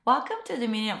Welcome to the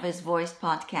Meaning of His Voice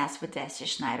podcast with Deci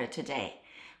Schneider today.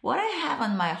 What I have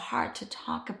on my heart to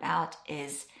talk about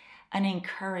is an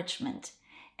encouragement.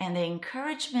 And the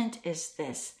encouragement is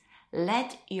this: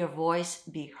 let your voice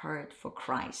be heard for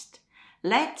Christ.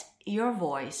 Let your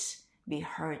voice be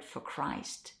heard for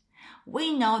Christ.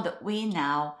 We know that we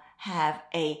now have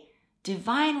a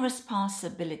divine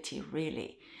responsibility,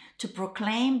 really, to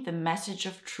proclaim the message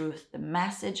of truth, the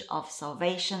message of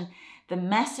salvation, the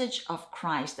message of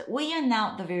Christ, that we are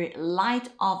now the very light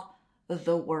of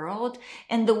the world.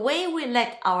 And the way we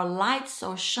let our light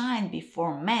so shine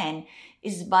before men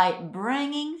is by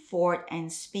bringing forth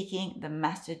and speaking the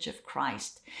message of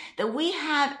Christ. That we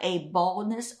have a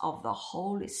boldness of the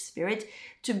Holy Spirit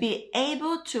to be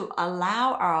able to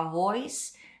allow our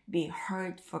voice be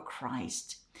heard for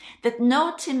Christ. That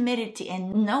no timidity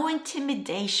and no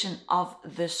intimidation of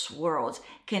this world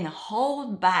can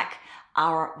hold back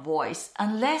our voice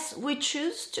unless we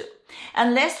choose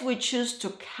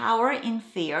to cower in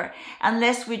fear,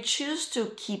 unless we choose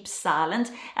to keep silent,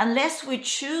 unless we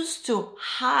choose to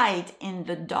hide in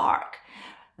the dark.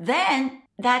 Then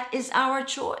that is our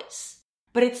choice.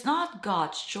 But it's not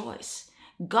God's choice.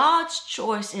 God's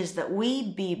choice is that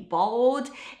we be bold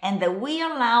and that we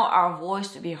allow our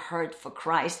voice to be heard for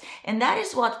Christ. And that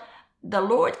is what the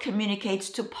Lord communicates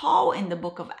to Paul in the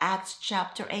book of Acts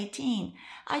chapter 18.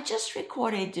 I just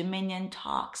recorded Dominion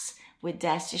Talks with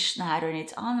Deci Schneider, and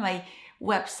it's on my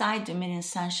website,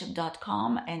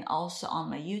 dominionsonship.com, and also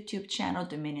on my YouTube channel,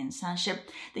 Dominion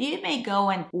Sonship, that you may go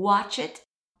and watch it.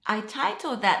 I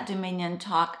titled that Dominion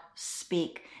Talk,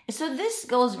 Speak. And so this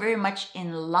goes very much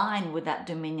in line with that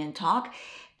Dominion Talk,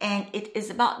 and it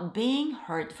is about being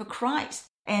heard for Christ.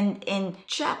 And in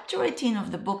chapter 18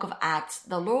 of the book of Acts,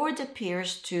 the Lord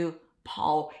appears to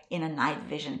Paul in a night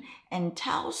vision and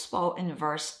tells Paul in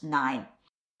verse 9,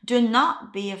 "Do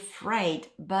not be afraid,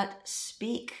 but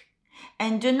speak,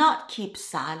 and do not keep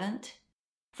silent,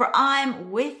 for I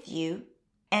am with you,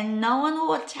 and no one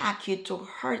will attack you to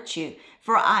hurt you,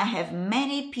 for I have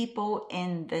many people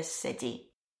in this city."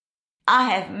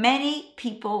 I have many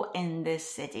people in this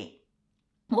city.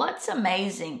 What's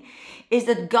amazing is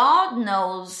that God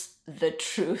knows the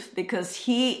truth because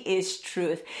He is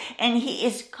truth, and He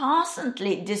is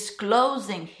constantly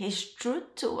disclosing His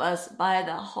truth to us by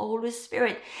the Holy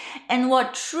Spirit. And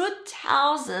what truth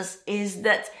tells us is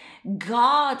that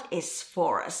God is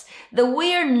for us, that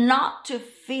we are not to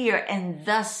fear and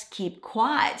thus keep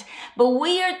quiet, but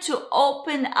we are to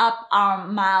open up our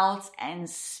mouths and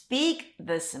speak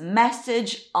this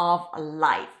message of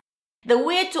life. That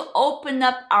we're to open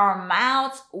up our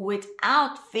mouths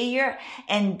without fear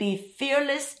and be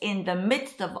fearless in the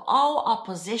midst of all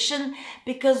opposition,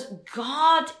 because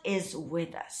God is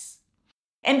with us.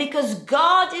 And because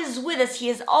God is with us, He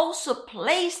has also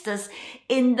placed us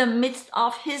in the midst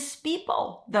of His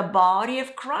people, the body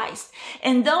of Christ.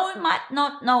 And though we might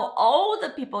not know all the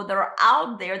people that are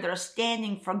out there that are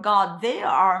standing for God, there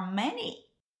are many.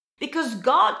 Because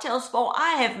God tells Paul,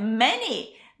 "I have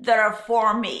many that are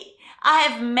for me. I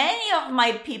have many of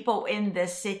my people in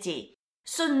this city."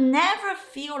 So never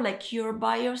feel like you're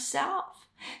by yourself.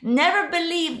 Never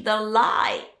believe the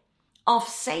lie of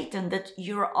Satan that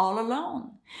you're all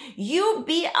alone. You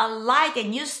be a light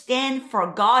and you stand for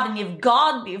God, and if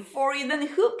God be for you, then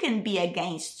who can be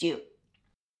against you?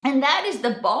 And that is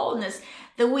the boldness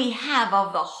that we have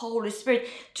of the Holy Spirit,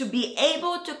 to be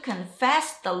able to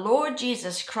confess the Lord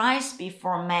Jesus Christ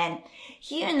before men.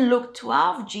 Here in Luke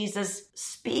 12, Jesus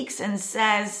speaks and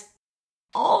says,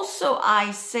 "Also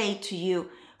I say to you,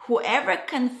 whoever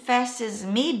confesses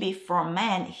me before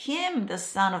men, him the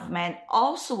Son of Man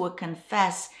also will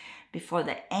confess before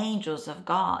the angels of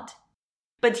God.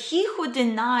 But he who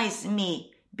denies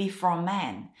me before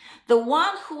men, the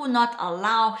one who will not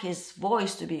allow his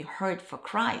voice to be heard for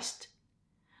Christ."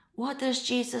 What does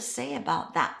Jesus say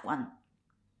about that one?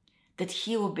 That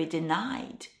he will be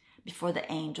denied before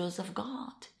the angels of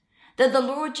God. That the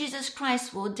Lord Jesus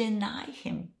Christ will deny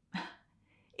him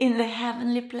in the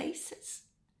heavenly places.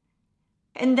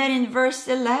 And then in verse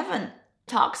 11,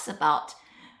 talks about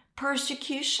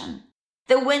persecution.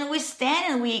 That when we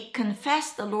stand and we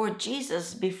confess the Lord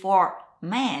Jesus before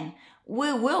man,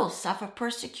 we will suffer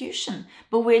persecution,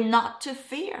 but we're not to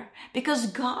fear because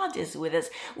God is with us.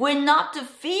 We're not to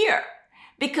fear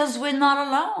because we're not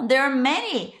alone. There are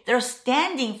many that are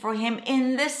standing for Him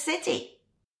in this city.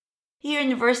 Here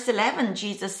in verse 11,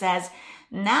 Jesus says,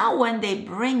 "Now when they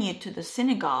bring you to the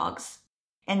synagogues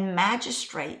and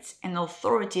magistrates and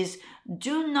authorities,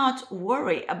 do not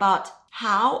worry about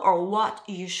how or what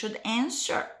you should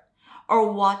answer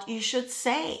or what you should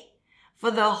say. For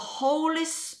the Holy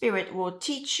Spirit will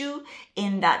teach you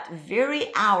in that very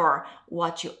hour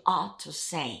what you ought to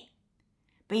say.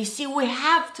 But you see, we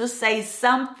have to say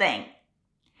something.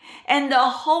 And the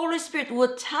Holy Spirit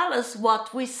will tell us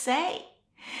what we say.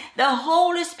 The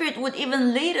Holy Spirit would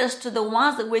even lead us to the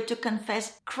ones that we're to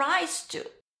confess Christ to.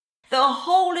 The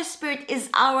Holy Spirit is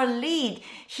our lead.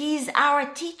 He's our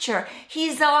teacher.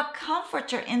 He's our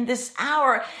comforter in this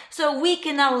hour. So we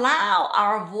can allow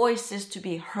our voices to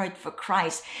be heard for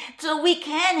Christ. So we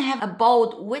can have a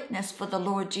bold witness for the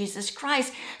Lord Jesus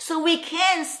Christ. So we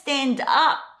can stand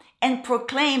up and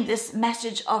proclaim this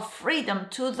message of freedom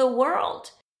to the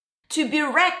world. To be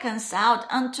reconciled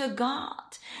unto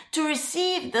God. To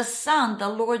receive the Son, the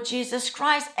Lord Jesus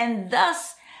Christ, and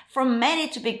thus for many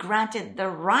to be granted the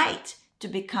right to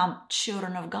become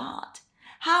children of God.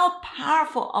 How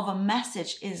powerful of a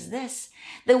message is this,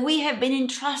 that we have been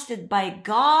entrusted by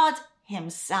God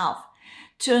Himself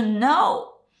to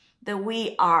know that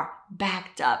we are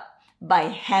backed up by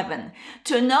heaven,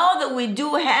 to know that we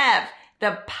do have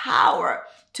the power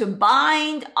to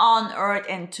bind on earth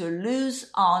and to loose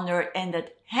on earth, and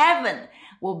that heaven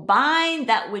will bind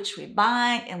that which we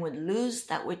bind and will loose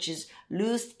that which is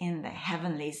loosed in the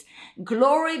heavenlies.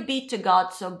 Glory be to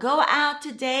God. So go out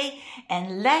today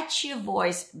and let your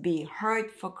voice be heard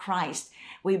for Christ.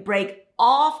 We break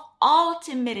off all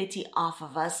timidity off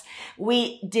of us.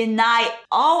 We deny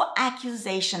all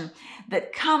accusation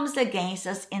that comes against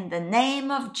us in the name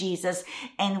of Jesus,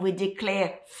 and we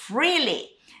declare freely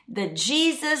that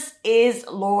Jesus is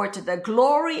Lord, to the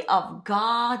glory of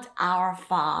God our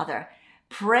Father.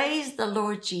 Praise the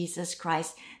Lord Jesus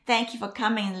Christ. Thank you for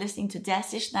coming and listening to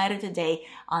Deci Schneider today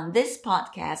on this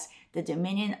podcast, The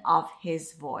Dominion of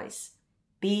His Voice.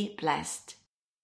 Be blessed.